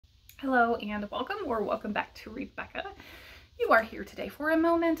Hello and welcome, or welcome back to Read Becca. You are here today for a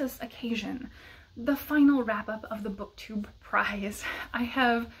momentous occasion, the final wrap-up of the Booktube prize. I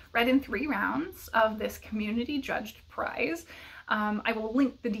have read in 3 rounds of this community-judged prize. I will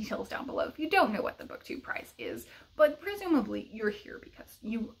link the details down below if you don't know what the Booktube prize is, but presumably you're here because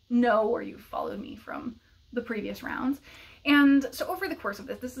you know or you've followed me from the previous rounds. And so over the course of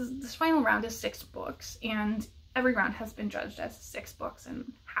this final round is 6 books, and every round has been judged as 6 books,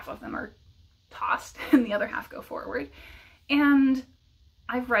 and half of them are tossed and the other half go forward. And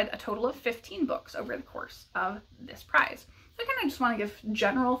I've read a total of 15 books over the course of this prize. So I kind of just want to give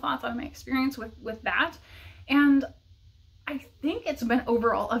general thoughts on my experience with that. And I think it's been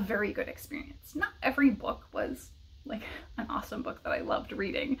overall a very good experience. Not every book was like an awesome book that I loved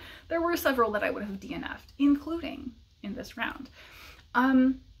reading. There were several that I would have DNF'd, including in this round.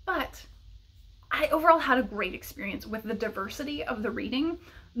 But I overall had a great experience with the diversity of the reading.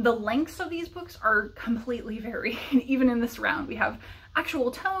 The lengths of these books are completely varied. Even in this round, we have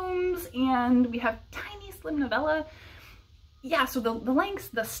actual tomes and we have tiny slim novella. Yeah, so the lengths,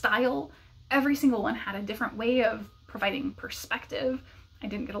 the style, every single one had a different way of providing perspective. I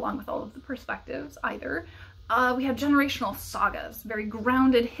didn't get along with all of the perspectives either. We had generational sagas, very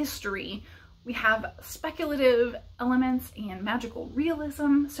grounded history. We have speculative elements and magical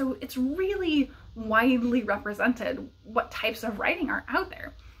realism, so it's really widely represented what types of writing are out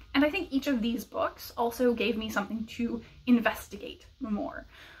there. And I think each of these books also gave me something to investigate more.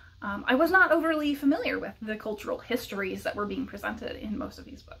 I was not overly familiar with the cultural histories that were being presented in most of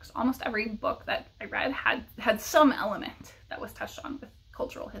these books. Almost every book that I read had some element that was touched on with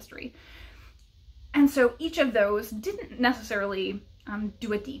cultural history. And so each of those didn't necessarily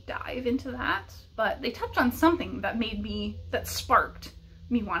do a deep dive into that, but they touched on something that sparked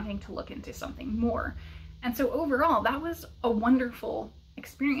me wanting to look into something more. And so overall, that was a wonderful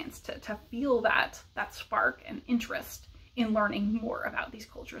experience to feel that spark and interest in learning more about these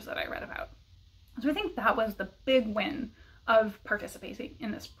cultures that I read about. So I think that was the big win of participating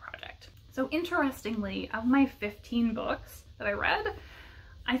in this project. So interestingly, of my 15 books that I read,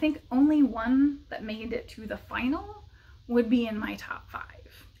 I think only one that made it to the final would be in my top 5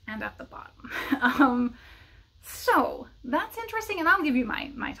 and at the bottom. So that's interesting, and I'll give you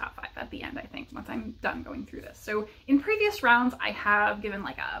my top 5 at the end, I think, once I'm done going through this. So in previous rounds, I have given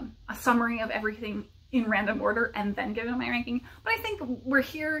like a summary of everything in random order and then given my ranking, but I think we're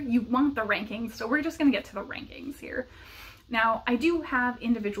here, you want the rankings, so we're just gonna get to the rankings here. Now, I do have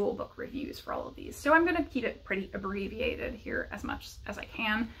individual book reviews for all of these, so I'm gonna keep it pretty abbreviated here as much as I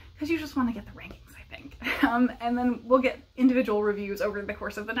can, because you just want to get the rankings, I think. And then we'll get individual reviews over the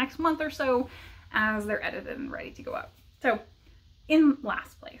course of the next month or so as they're edited and ready to go up. So, in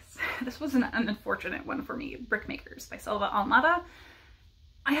last place, this was an unfortunate one for me, Brickmakers by Selva Almada.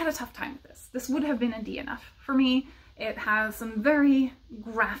 I had a tough time with this. This would have been a DNF for me. It has some very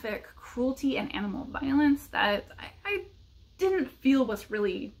graphic cruelty and animal violence that I didn't feel was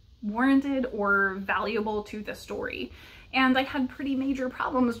really warranted or valuable to the story. And I had pretty major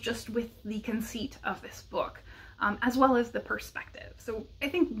problems just with the conceit of this book, as well as the perspective. So I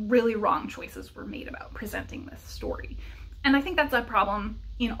think really wrong choices were made about presenting this story. And I think that's a problem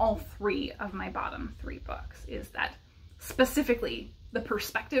in all 3 of my bottom 3 books, is that specifically the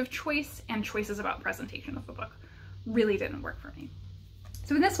perspective choice and choices about presentation of the book really didn't work for me.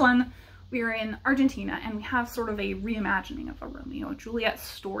 So in this one, we are in Argentina and we have sort of a reimagining of a Romeo and Juliet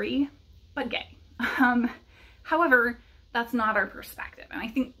story, but gay. However, that's not our perspective, and I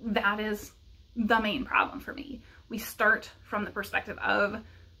think that is the main problem for me. We start from the perspective of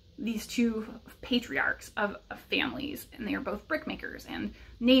these 2 patriarchs of families, and they are both brickmakers and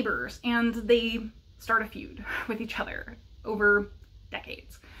neighbors, and they start a feud with each other over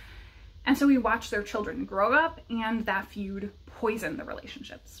decades. And so we watch their children grow up, and that feud poison the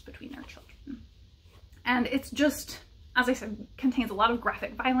relationships between their children. And it's just, as I said, contains a lot of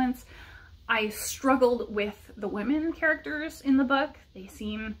graphic violence. I struggled with the women characters in the book. They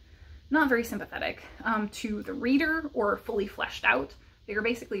seem not very sympathetic to the reader or fully fleshed out. They are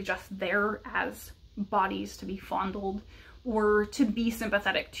basically just there as bodies to be fondled or to be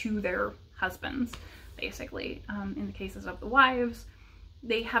sympathetic to their husbands, basically. In the cases of the wives,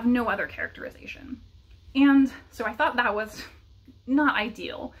 they have no other characterization. And so I thought that was not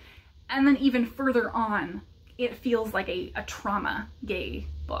ideal. And then even further on, it feels like a trauma gay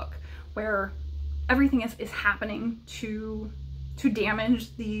book, where everything is happening to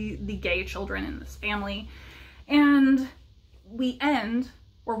damage the gay children in this family. And we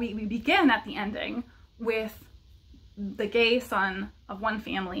begin at the ending with the gay son of one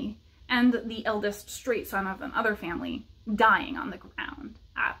family and the eldest straight son of another family dying on the ground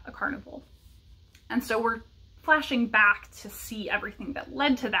at a carnival. And so we're flashing back to see everything that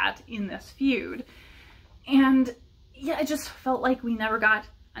led to that in this feud. And yeah, it just felt like we never got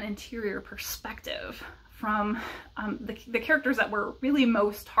an interior perspective from the characters that were really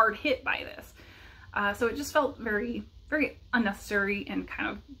most hard hit by this. So it just felt very, very unnecessary and kind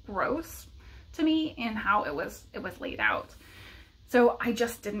of gross to me in how it was laid out. So I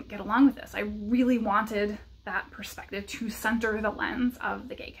just didn't get along with this. I really wanted that perspective to center the lens of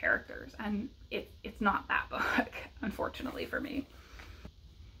the gay characters, and it's not that book, unfortunately for me.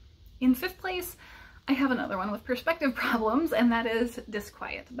 In fifth place, I have another one with perspective problems, and that is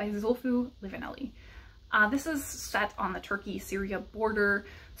Disquiet by Zulfu Livaneli. This is set on the Turkey-Syria border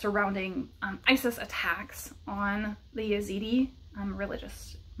surrounding ISIS attacks on the Yazidi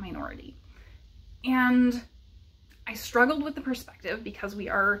religious minority. And I struggled with the perspective because we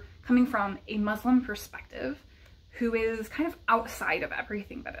are coming from a Muslim perspective who is kind of outside of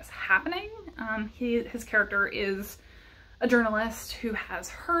everything that is happening. His character is a journalist who has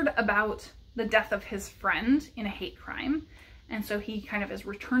heard about the death of his friend in a hate crime. And so he kind of is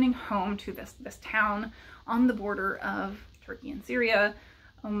returning home to this town on the border of Turkey and Syria,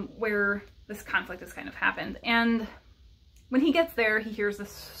 where this conflict has kind of happened. And when he gets there, he hears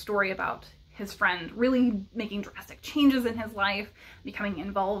this story about his friend really making drastic changes in his life, becoming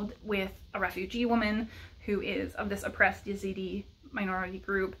involved with a refugee woman who is of this oppressed Yazidi minority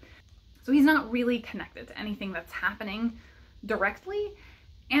group. So he's not really connected to anything that's happening directly,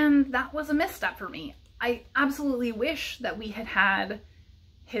 and that was a misstep for me. I absolutely wish that we had had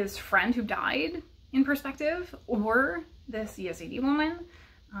his friend who died in perspective, or this Yazidi woman.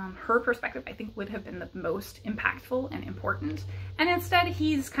 Her perspective, I think, would have been the most impactful and important. And instead,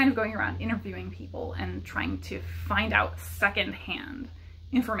 he's kind of going around interviewing people and trying to find out secondhand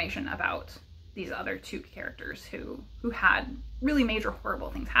information about these other two characters who had really major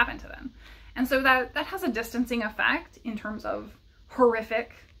horrible things happen to them. And so that has a distancing effect in terms of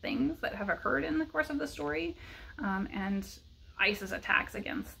horrific things that have occurred in the course of the story, and ISIS attacks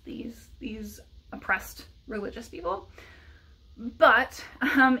against these oppressed religious people. But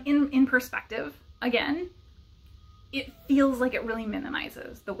in perspective, again, it feels like it really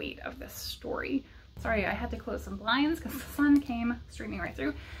minimizes the weight of this story. Sorry, I had to close some blinds because the sun came streaming right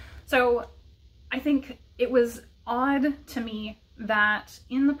through. So I think it was odd to me that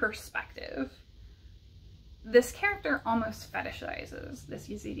in the perspective, this character almost fetishizes this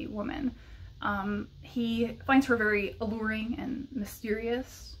Yazidi woman. He finds her very alluring and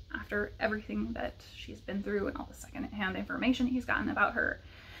mysterious after everything that she's been through and all the secondhand information he's gotten about her.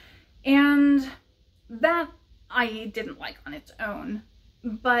 And that I didn't like on its own.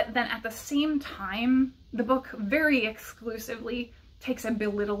 But then at the same time, the book very exclusively takes a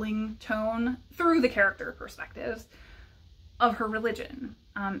belittling tone through the character perspectives of her religion.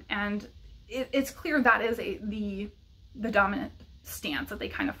 And it's clear that is the dominant stance, that they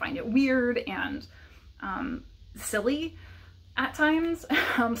kind of find it weird and silly at times,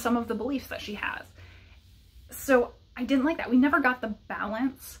 some of the beliefs that she has. So I didn't like that. We never got the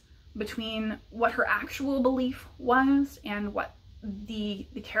balance between what her actual belief was and what the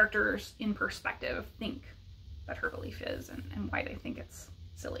characters in perspective think that her belief is, and why they think it's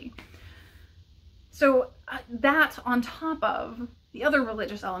silly. So that on top of the other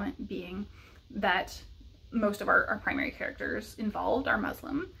religious element being that most of our primary characters involved are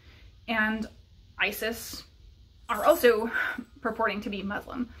Muslim, and ISIS are also purporting to be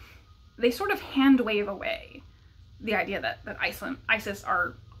Muslim, they sort of hand wave away the idea that ISIS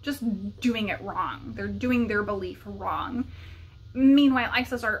are just doing it wrong. They're doing their belief wrong. Meanwhile,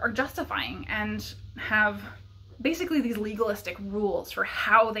 ISIS are justifying and have basically these legalistic rules for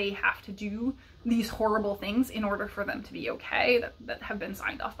how they have to do these horrible things in order for them to be okay, that have been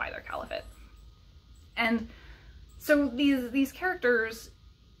signed off by their caliphate. And so these characters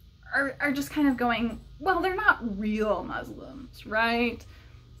are just kind of going, well, they're not real Muslims, right?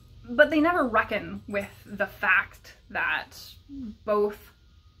 But they never reckon with the fact that both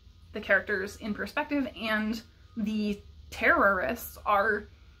the characters in perspective and the terrorists are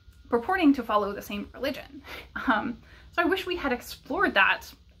purporting to follow the same religion. So I wish we had explored that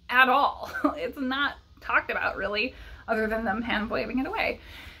at all. It's not talked about really, other than them hand waving it away.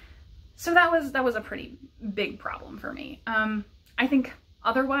 So that was a pretty big problem for me. I think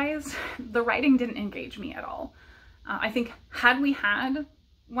otherwise, the writing didn't engage me at all. I think had we had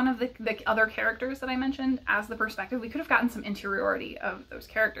one of the other characters that I mentioned as the perspective, we could have gotten some interiority of those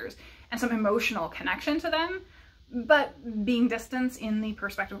characters and some emotional connection to them. But being distanced in the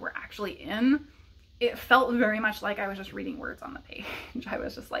perspective we're actually in, it felt very much like I was just reading words on the page. I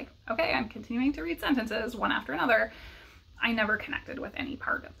was just like, okay, I'm continuing to read sentences one after another. I never connected with any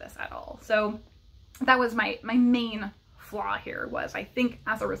part of this at all. So that was my main flaw here, was I think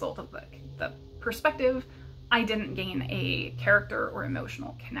as a result of the perspective, I didn't gain a character or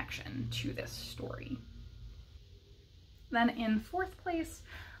emotional connection to this story. Then in fourth place,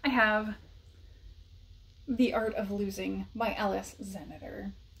 I have The Art of Losing by Ellis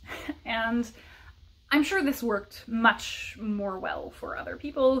Zeniter. And I'm sure this worked much more well for other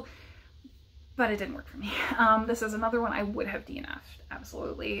people, but it didn't work for me. This is another one I would have DNF'd,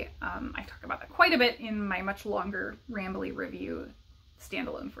 absolutely. I talk about that quite a bit in my much longer rambly review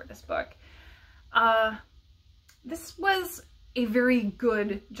standalone for this book. This was a very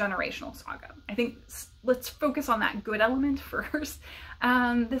good generational saga. I think let's focus on that good element first.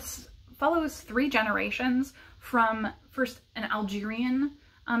 This follows 3 generations from first an Algerian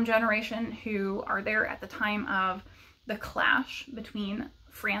generation who are there at the time of the clash between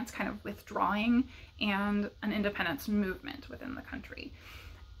France kind of withdrawing and an independence movement within the country.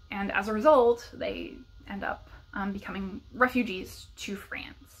 And as a result, they end up becoming refugees to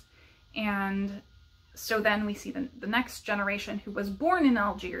France. And so then we see the next generation who was born in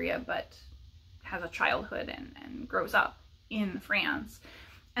Algeria but has a childhood and grows up in France.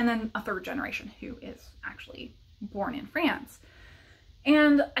 And then a 3rd generation who is actually born in France.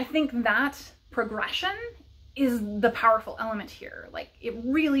 And I think that progression is the powerful element here. Like, it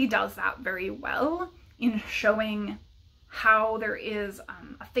really does that very well in showing how there is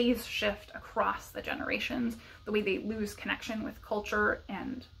a phase shift across the generations, the way they lose connection with culture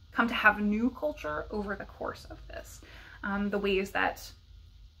and come to have new culture over the course of this. The ways that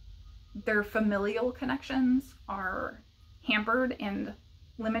their familial connections are hampered and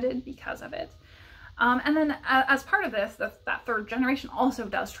limited because of it. And then as part of this, that 3rd generation also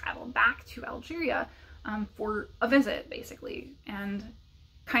does travel back to Algeria for a visit, basically, and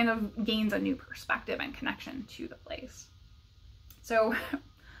kind of gains a new perspective and connection to the place. So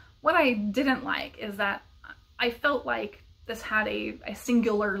what I didn't like is that I felt like this had a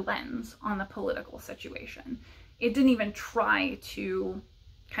singular lens on the political situation. It didn't even try to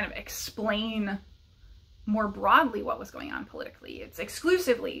kind of explain more broadly what was going on politically. It's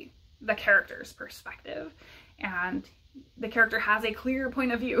exclusively the character's perspective, and the character has a clear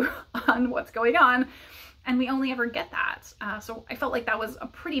point of view on what's going on, and we only ever get that. So I felt like that was a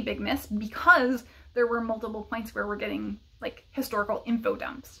pretty big miss, because there were multiple points where we're getting like historical info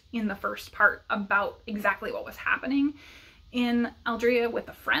dumps in the first part about exactly what was happening in Algeria with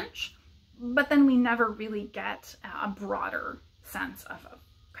the French, but then we never really get a broader sense of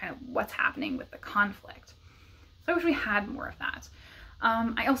kind of what's happening with the conflict. So I wish we had more of that.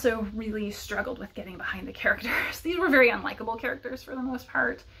 I also really struggled with getting behind the characters. These were very unlikable characters for the most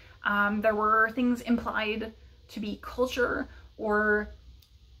part. There were things implied to be culture or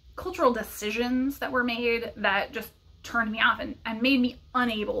cultural decisions that were made that just turned me off and made me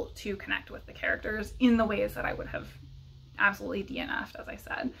unable to connect with the characters in the ways that I would have absolutely DNF'd, as I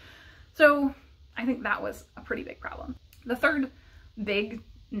said. So I think that was a pretty big problem. The 3rd big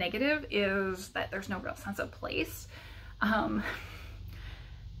negative is that there's no real sense of place.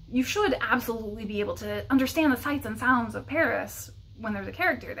 You should absolutely be able to understand the sights and sounds of Paris when there's a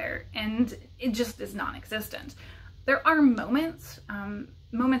character there, and it just is non-existent. There are moments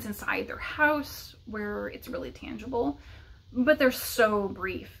inside their house where it's really tangible, but they're so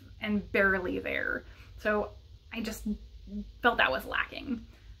brief and barely there. So I just felt that was lacking.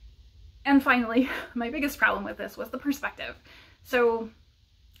 And finally, my biggest problem with this was the perspective. So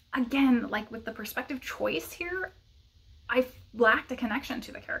again, like with the perspective choice here, I lacked a connection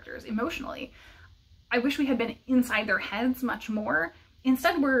to the characters emotionally. I wish we had been inside their heads much more.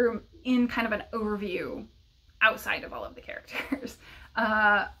 Instead, we're in kind of an overview outside of all of the characters.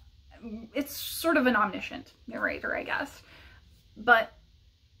 It's sort of an omniscient narrator, I guess. But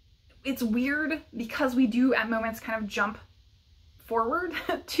it's weird because we do at moments kind of jump forward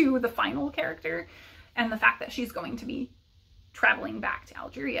to the final character and the fact that she's going to be traveling back to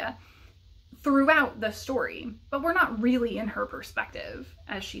Algeria throughout the story, but we're not really in her perspective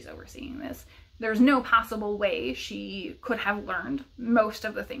as she's overseeing this. There's no possible way she could have learned most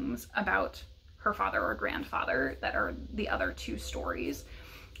of the things about her father or grandfather that are the other 2 stories.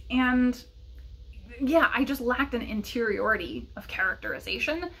 And yeah, I just lacked an interiority of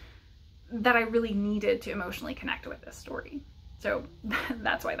characterization that I really needed to emotionally connect with this story. So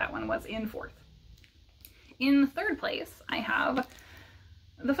that's why that one was in 4th. In 3rd place, I have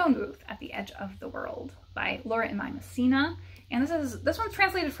The Phone Booth at the Edge of the World by Laura M. I. Messina. And this one's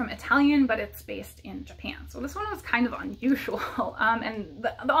translated from Italian, but it's based in Japan. So this one was kind of unusual. And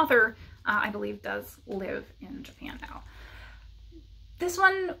the author, I believe, does live in Japan now. This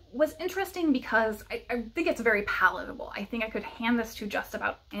one was interesting because I think it's very palatable. I think I could hand this to just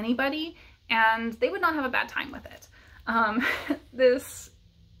about anybody and they would not have a bad time with it. This,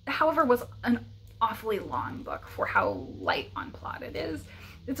 however, was an awfully long book for how light on plot it is.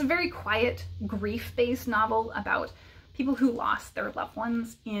 It's a very quiet, grief-based novel about people who lost their loved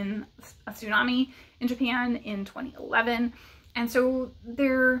ones in a tsunami in Japan in 2011. And so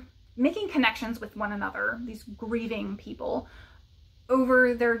they're making connections with one another, these grieving people,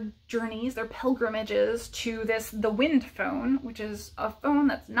 over their journeys, their pilgrimages to the wind phone, which is a phone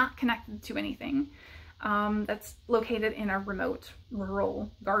that's not connected to anything, that's located in a remote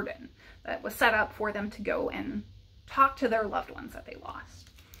rural garden that was set up for them to go and talk to their loved ones that they lost.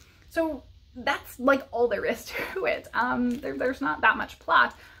 So that's like all there is to it. There's not that much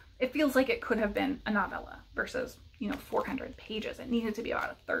plot. It feels like it could have been a novella versus, 400 pages. It needed to be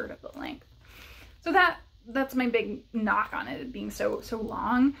about a third of the length. So that's my big knock on it being so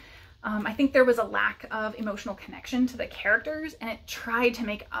long. I think there was a lack of emotional connection to the characters, and it tried to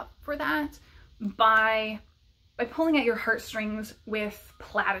make up for that by pulling at your heartstrings with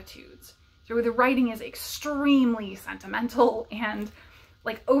platitudes. So the writing is extremely sentimental and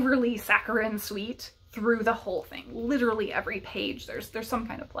like overly saccharine sweet through the whole thing. Literally every page there's some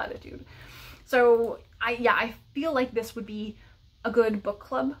kind of platitude. So I feel like this would be a good book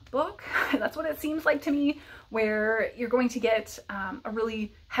club book. That's what it seems like to me, where you're going to get a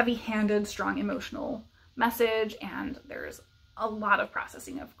really heavy-handed, strong emotional message, and there's a lot of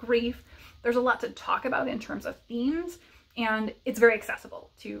processing of grief. There's a lot to talk about in terms of themes, and it's very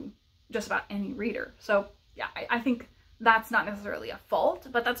accessible to just about any reader. So yeah, I think that's not necessarily a fault,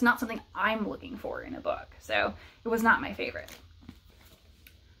 but that's not something I'm looking for in a book. So it was not my favorite.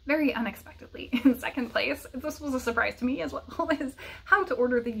 Very unexpectedly, in second place, this was a surprise to me as well, is How to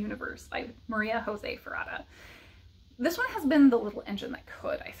Order the Universe by Maria Jose Ferrada. This one has been the little engine that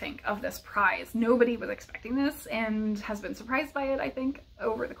could, I think, of this prize. Nobody was expecting this and has been surprised by it, I think,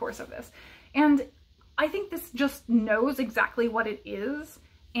 over the course of this. And I think this just knows exactly what it is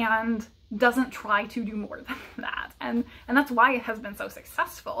and doesn't try to do more than that. And that's why it has been so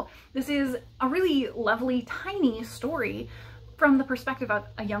successful. This is a really lovely, tiny story from the perspective of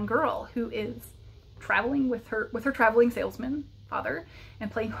a young girl who is traveling with her traveling salesman father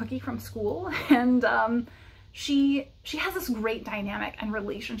and playing hooky from school, and she has this great dynamic and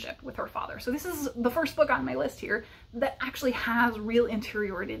relationship with her father. So this is the first book on my list here that actually has real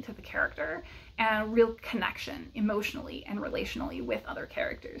interiority to the character and real connection emotionally and relationally with other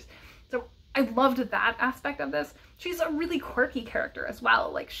characters. So I loved that aspect of this. She's a really quirky character as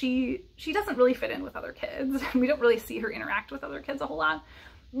well. Like she doesn't really fit in with other kids. We don't really see her interact with other kids a whole lot,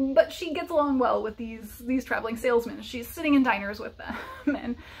 but she gets along well with these traveling salesmen. She's sitting in diners with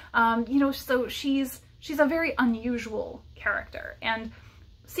them, and so she's a very unusual character. And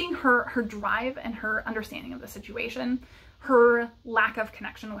seeing her drive and her understanding of the situation, her lack of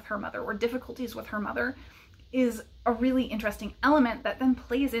connection with her mother or difficulties with her mother, is a really interesting element that then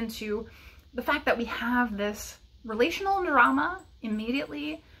plays into the fact that we have this relational drama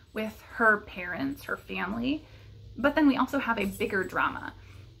immediately with her parents, her family, but then we also have a bigger drama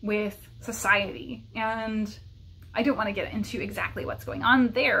with society. And I don't want to get into exactly what's going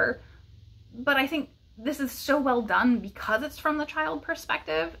on there, but I think this is so well done because it's from the child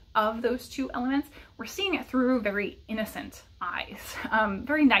perspective of those two elements. We're seeing it through very innocent eyes,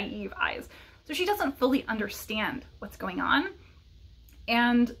 very naive eyes. So she doesn't fully understand what's going on,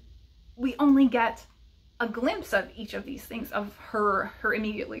 and we only get a glimpse of each of these things, of her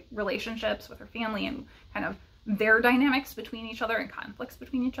immediate relationships with her family and kind of their dynamics between each other and conflicts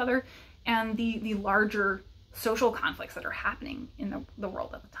between each other, and the larger social conflicts that are happening in the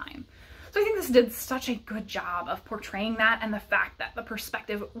world at the time. So I think this did such a good job of portraying that, and the fact that the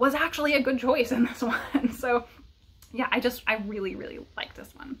perspective was actually a good choice in this one. So yeah, I really, really liked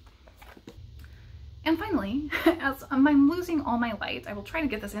this one. And finally, as I'm losing all my light, I will try to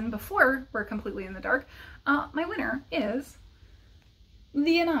get this in before we're completely in the dark. My winner is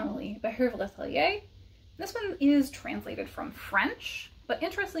The Anomaly by Hervé Letellier. This one is translated from French, but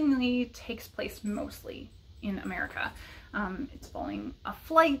interestingly takes place mostly in America. It's following a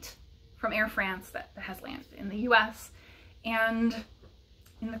flight from Air France that has landed in the US, and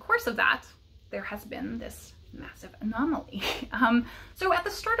in the course of that, there has been this massive anomaly. So at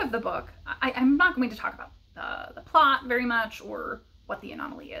the start of the book, I'm not going to talk about the plot very much or what the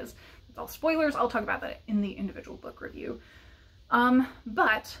anomaly is. It's all spoilers. I'll talk about that in the individual book review.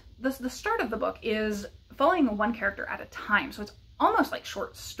 But the start of the book is following one character at a time. So it's almost like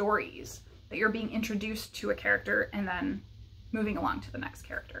short stories that you're being introduced to a character and then moving along to the next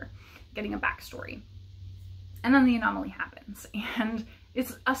character, getting a backstory. and then the anomaly happens, and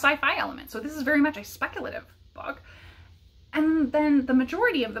it's a sci-fi element. So this is very much a speculative book. And then the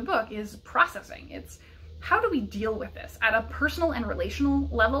majority of the book is processing. It's how do we deal with this at a personal and relational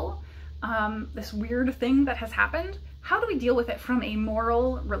level? This weird thing that has happened, how do we deal with it from a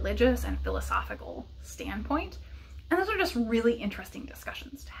moral, religious, and philosophical standpoint? And those are just really interesting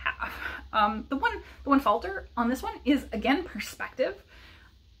discussions to have. The one falter on this one is, again, perspective.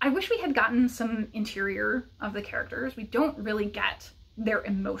 I wish we had gotten some interior of the characters. We don't really get their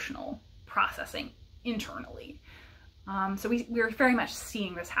emotional processing internally. So we're very much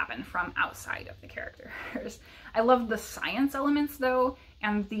seeing this happen from outside of the characters. I love the science elements though,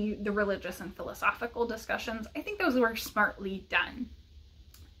 and the religious and philosophical discussions. I think those were smartly done.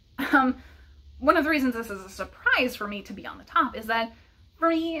 One of the reasons this is a surprise for me to be on the top is that for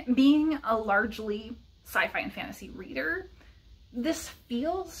me, being a largely sci-fi and fantasy reader, this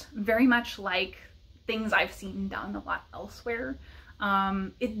feels very much like things I've seen done a lot elsewhere.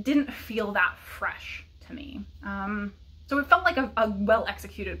 It didn't feel that fresh to me. So it felt like a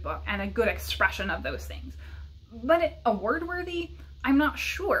well-executed book and a good expression of those things. But award-worthy, I'm not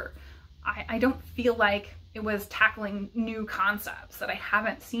sure. I don't feel like it was tackling new concepts that I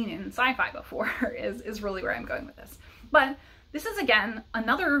haven't seen in sci-fi before is really where I'm going with this. But this is, again,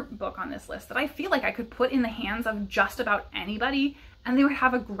 another book on this list that I feel like I could put in the hands of just about anybody and they would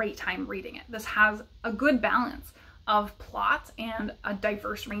have a great time reading it. This has a good balance of plot and a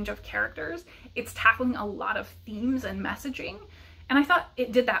diverse range of characters. It's tackling a lot of themes and messaging, and I thought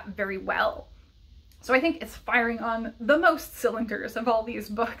it did that very well. So I think it's firing on the most cylinders of all these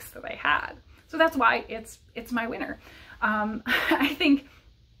books that I had. So that's why it's my winner. I think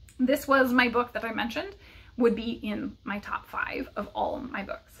this was my book that I mentioned would be in my top 5 of all of my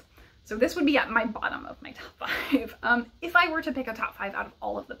books. So this would be at my bottom of my top 5. If I were to pick a top 5 out of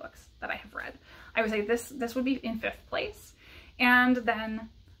all of the books that I have read, I would say this would be in 5th place. And then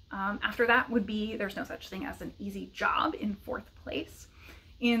after that would be There's No Such Thing as an Easy Job in 4th place.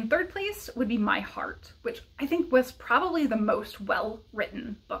 In 3rd place would be My Heart, which I think was probably the most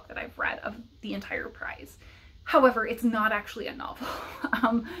well-written book that I've read of the entire prize. However, it's not actually a novel.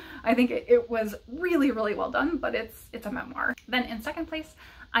 I think it was really, really well done, but it's a memoir. Then in 2nd place,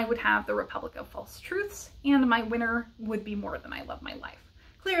 I would have The Republic of False Truths, and my winner would be More Than I Love My Life.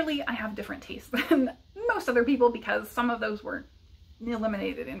 Clearly, I have different tastes than most other people because some of those were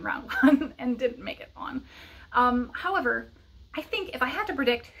eliminated in round 1 and didn't make it on. However, I think if I had to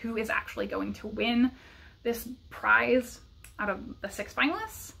predict who is actually going to win this prize out of the 6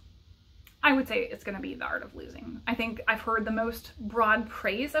 finalists, I would say it's going to be The Art of Losing. I think I've heard the most broad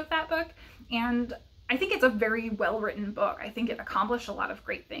praise of that book, and I think it's a very well-written book. I think it accomplished a lot of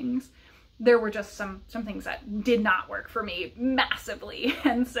great things. There were just some things that did not work for me massively,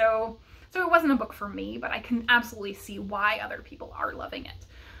 and so it wasn't a book for me, but I can absolutely see why other people are loving it.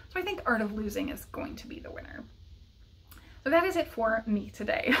 So I think Art of Losing is going to be the winner. So that is it for me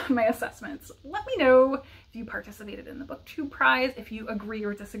today, my assessments. Let me know if you participated in the Booktube prize, if you agree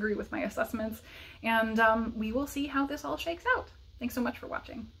or disagree with my assessments, and we will see how this all shakes out. Thanks so much for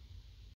watching.